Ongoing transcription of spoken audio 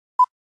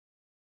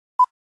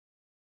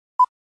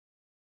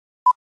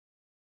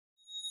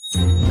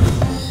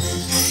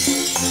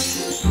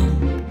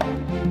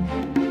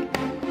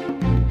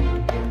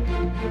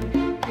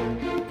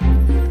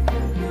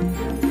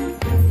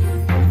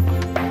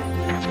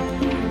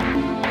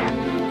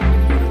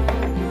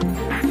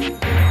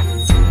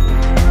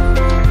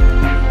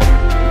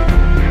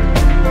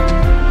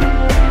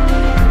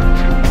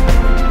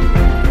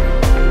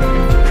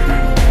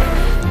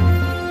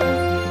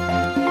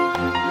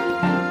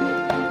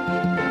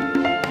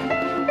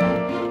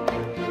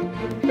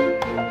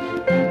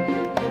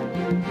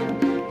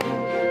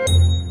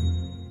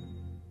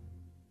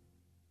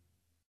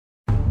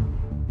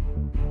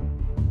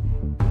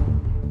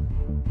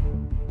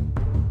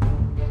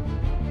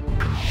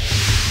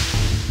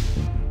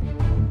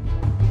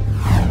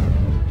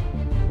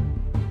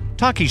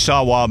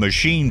Takisawa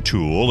Machine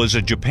Tool is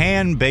a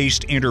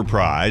Japan-based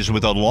enterprise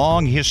with a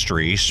long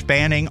history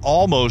spanning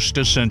almost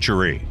a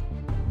century.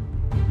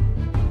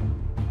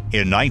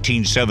 In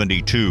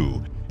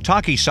 1972,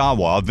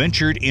 Takisawa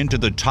ventured into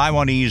the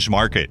Taiwanese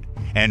market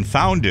and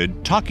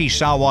founded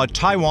Takisawa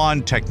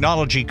Taiwan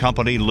Technology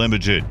Company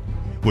Limited,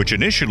 which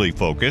initially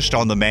focused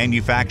on the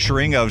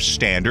manufacturing of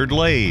standard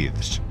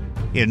lathes.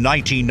 In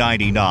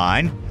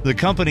 1999, the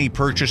company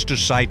purchased a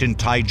site in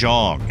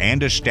Taichung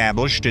and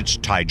established its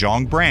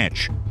Taichung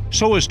branch,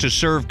 so as to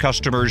serve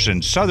customers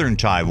in southern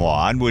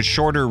Taiwan with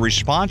shorter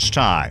response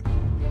time.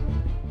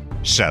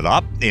 Set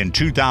up in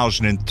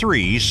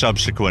 2003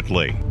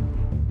 subsequently.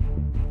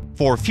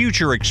 For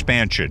future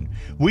expansion,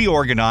 we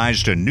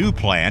organized a new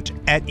plant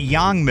at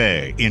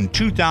Yangmei in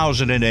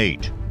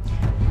 2008.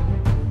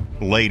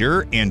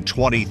 Later, in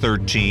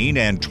 2013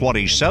 and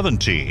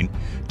 2017,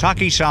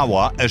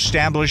 Takisawa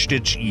established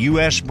its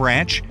U.S.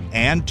 branch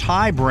and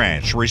Thai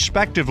branch,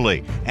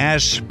 respectively,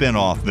 as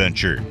spin-off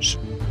ventures.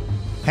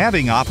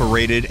 Having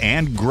operated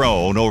and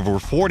grown over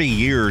 40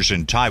 years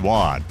in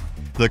Taiwan,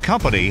 the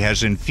company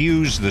has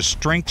infused the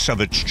strengths of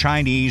its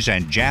Chinese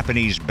and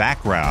Japanese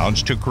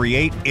backgrounds to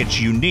create its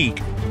unique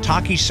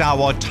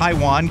Takisawa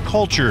Taiwan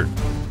culture.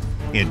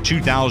 In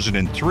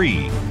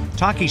 2003,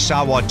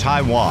 Takisawa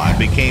Taiwan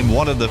became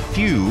one of the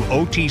few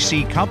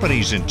OTC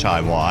companies in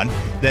Taiwan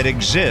that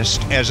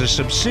exist as a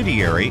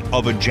subsidiary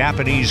of a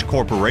Japanese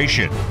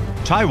corporation.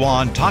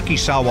 Taiwan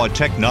Takisawa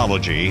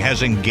Technology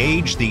has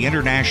engaged the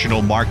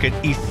international market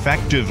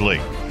effectively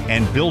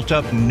and built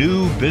up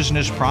new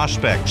business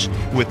prospects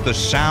with the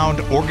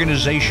sound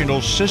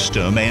organizational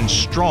system and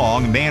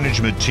strong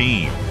management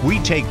team. We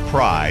take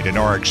pride in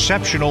our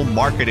exceptional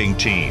marketing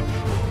team,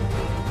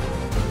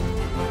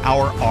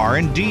 our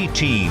R&D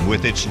team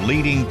with its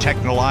leading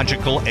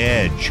technological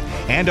edge,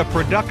 and a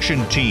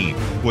production team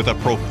with a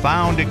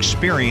profound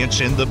experience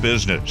in the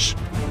business.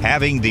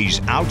 Having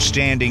these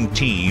outstanding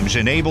teams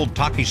enabled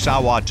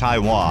Takisawa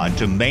Taiwan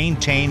to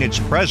maintain its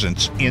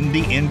presence in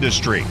the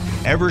industry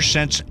ever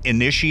since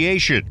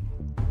initiation.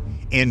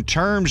 In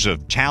terms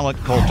of talent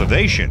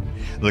cultivation,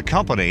 the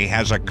company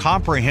has a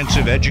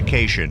comprehensive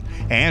education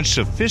and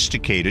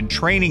sophisticated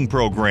training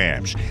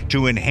programs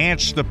to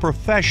enhance the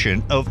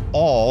profession of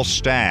all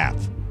staff.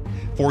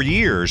 For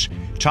years,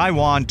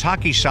 Taiwan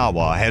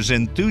Takisawa has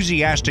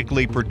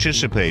enthusiastically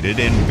participated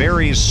in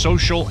various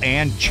social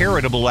and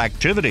charitable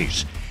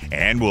activities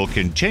and will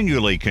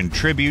continually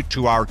contribute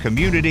to our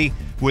community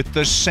with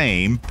the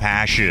same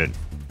passion.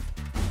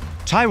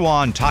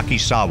 Taiwan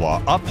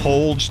Takisawa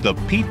upholds the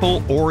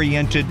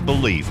people-oriented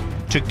belief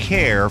to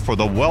care for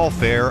the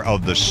welfare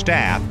of the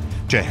staff,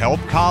 to help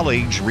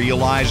colleagues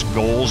realize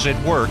goals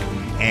at work,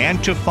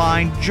 and to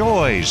find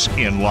joys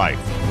in life.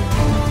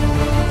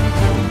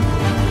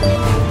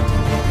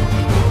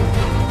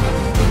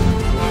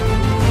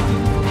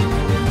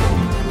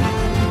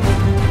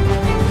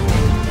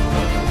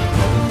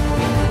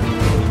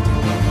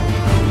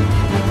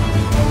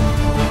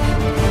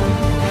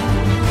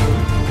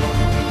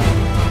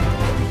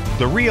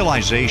 The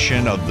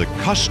realization of the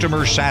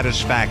customer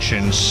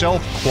satisfaction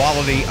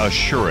self-quality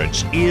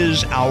assurance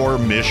is our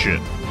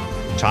mission.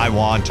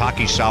 Taiwan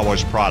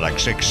Takisawa's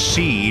products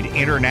exceed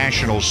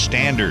international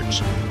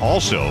standards.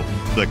 Also,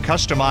 the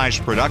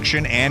customized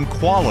production and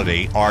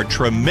quality are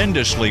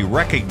tremendously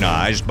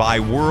recognized by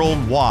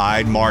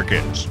worldwide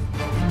markets.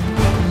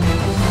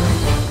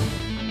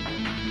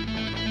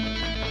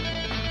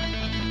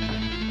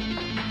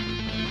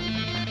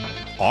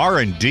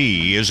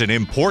 R&D is an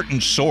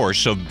important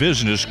source of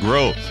business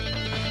growth.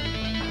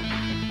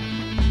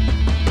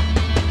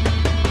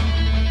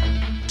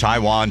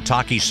 Taiwan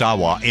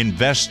Takisawa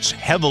invests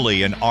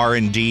heavily in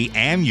R&D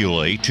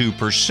annually to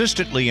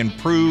persistently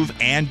improve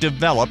and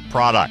develop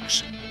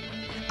products.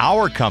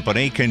 Our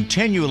company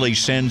continually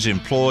sends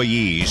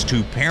employees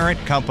to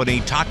parent company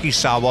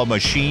Takisawa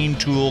Machine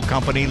Tool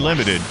Company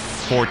Limited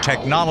for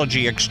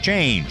technology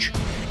exchange,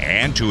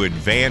 and to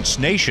advanced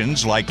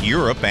nations like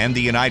Europe and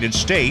the United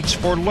States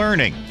for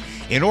learning,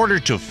 in order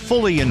to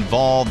fully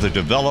involve the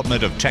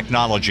development of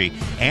technology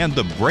and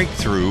the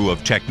breakthrough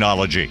of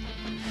technology.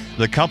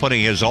 The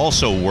company has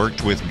also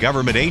worked with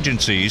government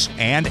agencies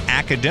and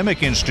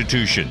academic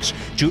institutions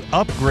to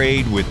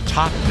upgrade with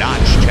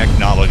top-notch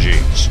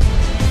technologies.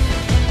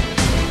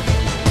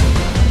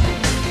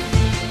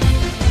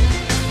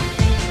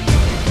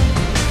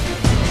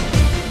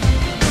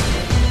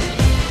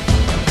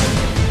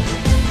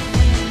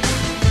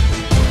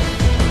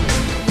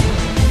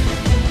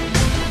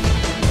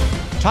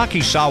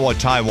 Takisawa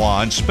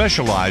Taiwan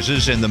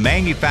specializes in the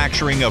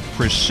manufacturing of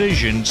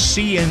precision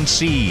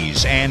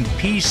CNCs and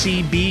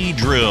PCB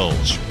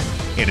drills.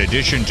 In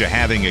addition to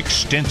having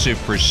extensive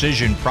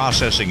precision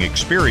processing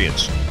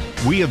experience,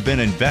 we have been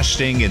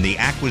investing in the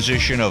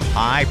acquisition of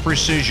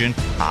high-precision,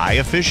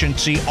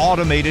 high-efficiency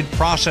automated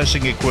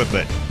processing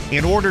equipment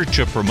in order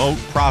to promote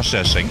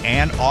processing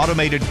and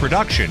automated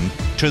production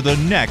to the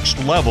next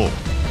level.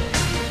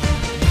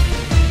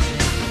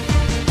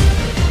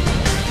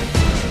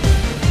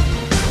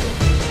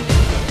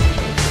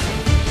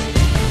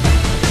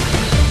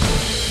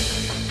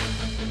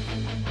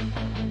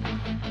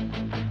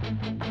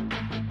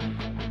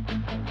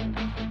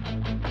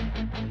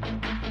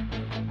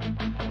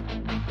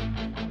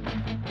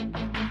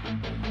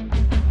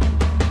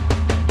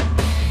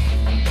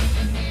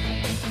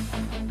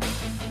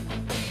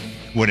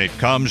 When it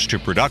comes to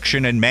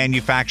production and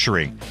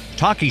manufacturing,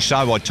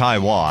 Takisawa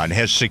Taiwan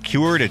has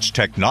secured its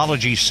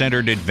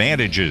technology-centered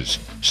advantages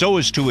so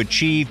as to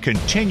achieve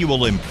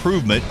continual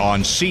improvement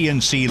on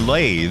CNC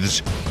lathes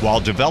while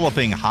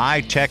developing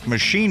high-tech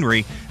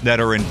machinery that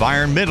are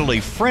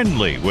environmentally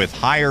friendly with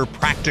higher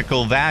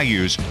practical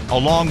values,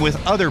 along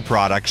with other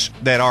products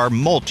that are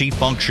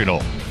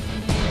multifunctional.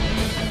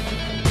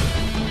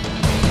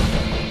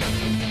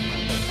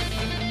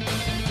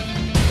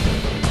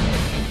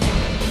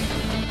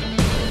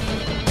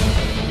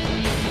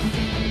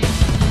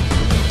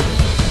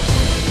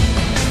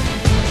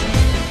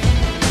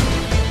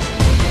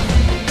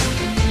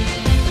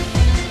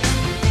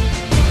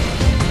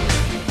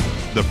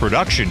 The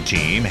production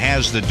team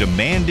has the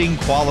demanding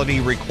quality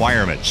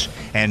requirements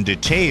and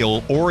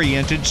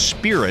detail-oriented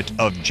spirit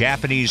of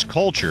Japanese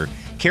culture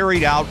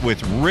carried out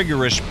with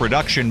rigorous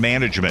production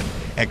management,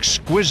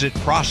 exquisite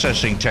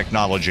processing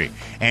technology,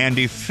 and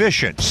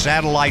efficient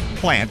satellite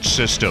plant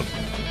system.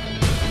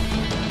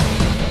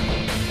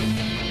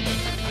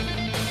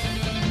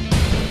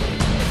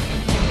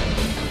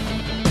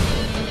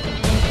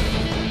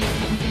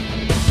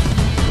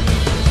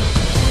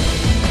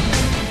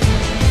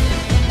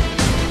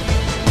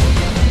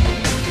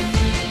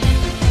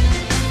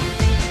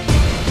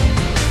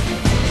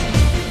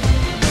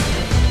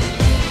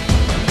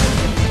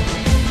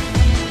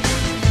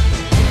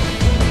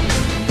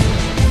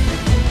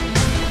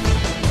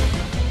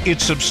 It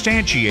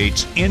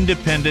substantiates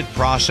independent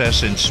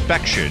process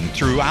inspection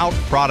throughout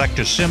product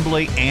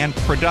assembly and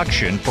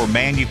production for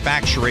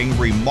manufacturing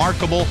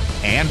remarkable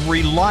and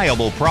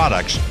reliable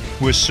products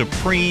with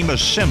supreme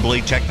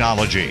assembly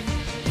technology.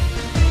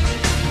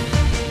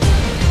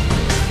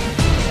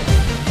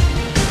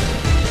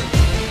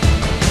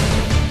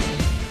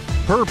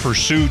 Per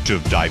pursuit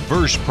of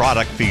diverse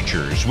product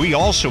features, we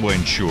also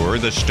ensure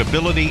the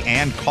stability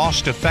and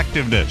cost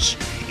effectiveness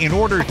in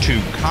order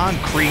to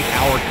concrete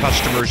our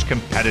customers'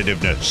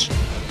 competitiveness.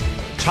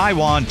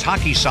 Taiwan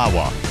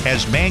Takisawa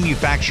has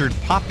manufactured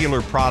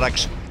popular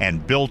products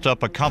and built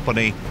up a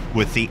company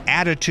with the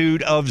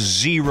attitude of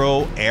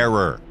zero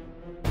error.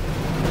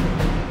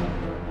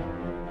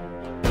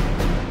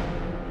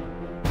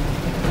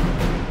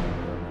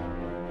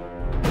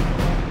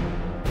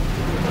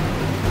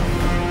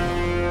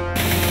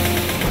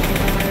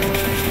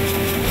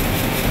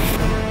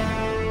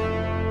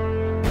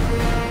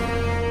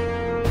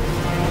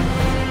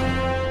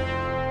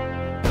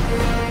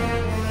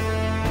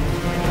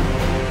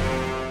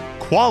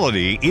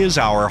 Quality is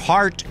our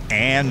heart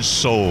and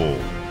soul.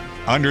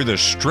 Under the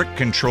strict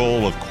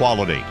control of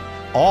quality,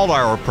 all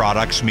our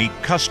products meet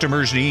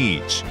customers'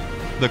 needs.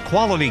 The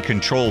quality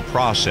control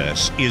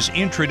process is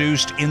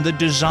introduced in the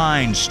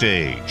design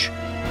stage.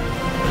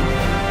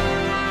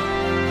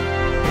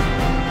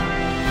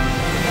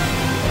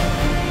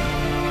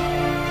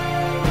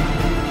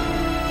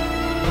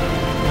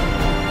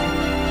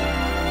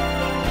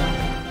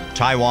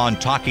 Taiwan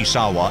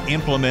Takisawa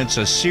implements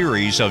a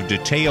series of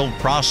detailed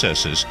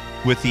processes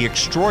with the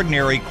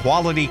extraordinary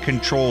quality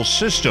control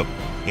system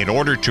in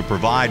order to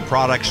provide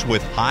products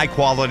with high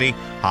quality,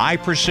 high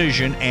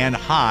precision, and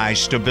high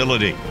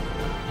stability.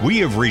 We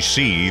have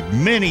received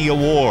many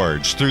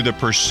awards through the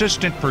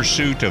persistent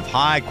pursuit of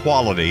high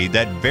quality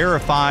that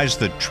verifies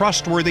the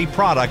trustworthy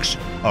products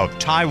of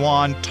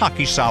Taiwan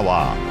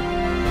Takisawa.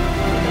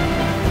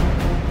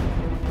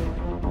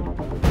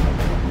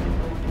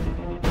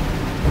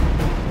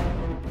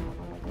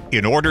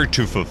 In order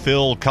to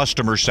fulfill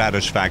customer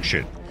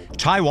satisfaction,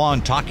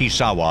 Taiwan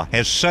Takisawa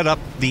has set up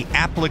the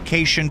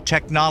Application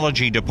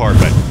Technology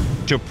Department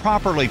to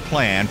properly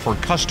plan for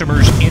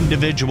customers'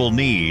 individual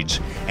needs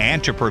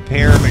and to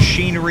prepare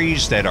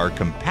machineries that are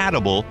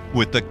compatible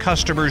with the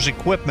customer's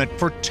equipment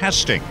for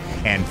testing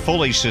and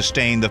fully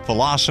sustain the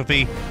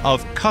philosophy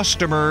of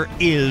customer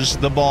is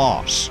the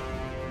boss.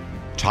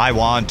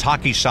 Taiwan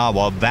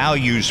Takisawa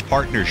values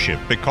partnership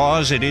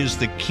because it is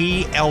the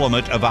key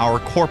element of our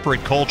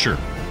corporate culture.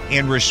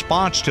 In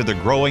response to the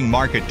growing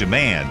market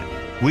demand,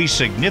 we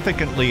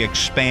significantly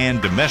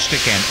expand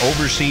domestic and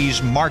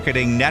overseas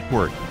marketing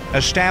network,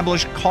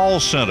 establish call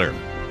center,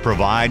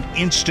 provide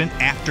instant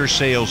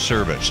after-sales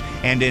service,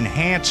 and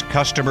enhance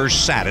customer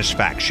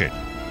satisfaction.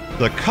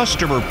 The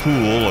customer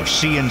pool of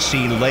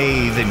CNC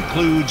lathe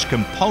includes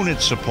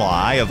component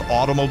supply of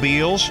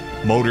automobiles,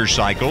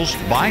 motorcycles,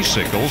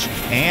 bicycles,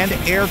 and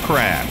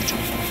aircraft.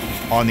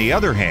 On the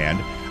other hand,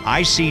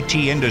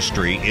 ICT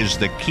industry is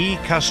the key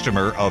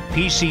customer of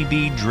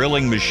PCB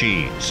drilling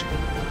machines.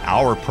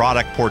 Our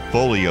product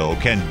portfolio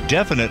can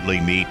definitely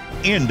meet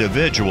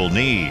individual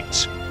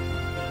needs.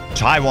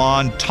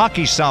 Taiwan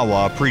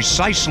Takisawa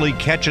precisely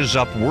catches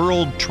up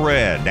world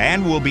trend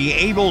and will be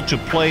able to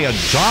play a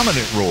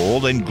dominant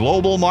role in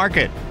global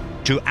market,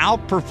 to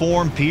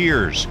outperform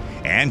peers,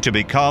 and to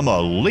become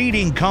a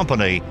leading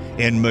company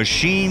in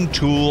machine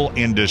tool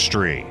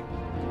industry.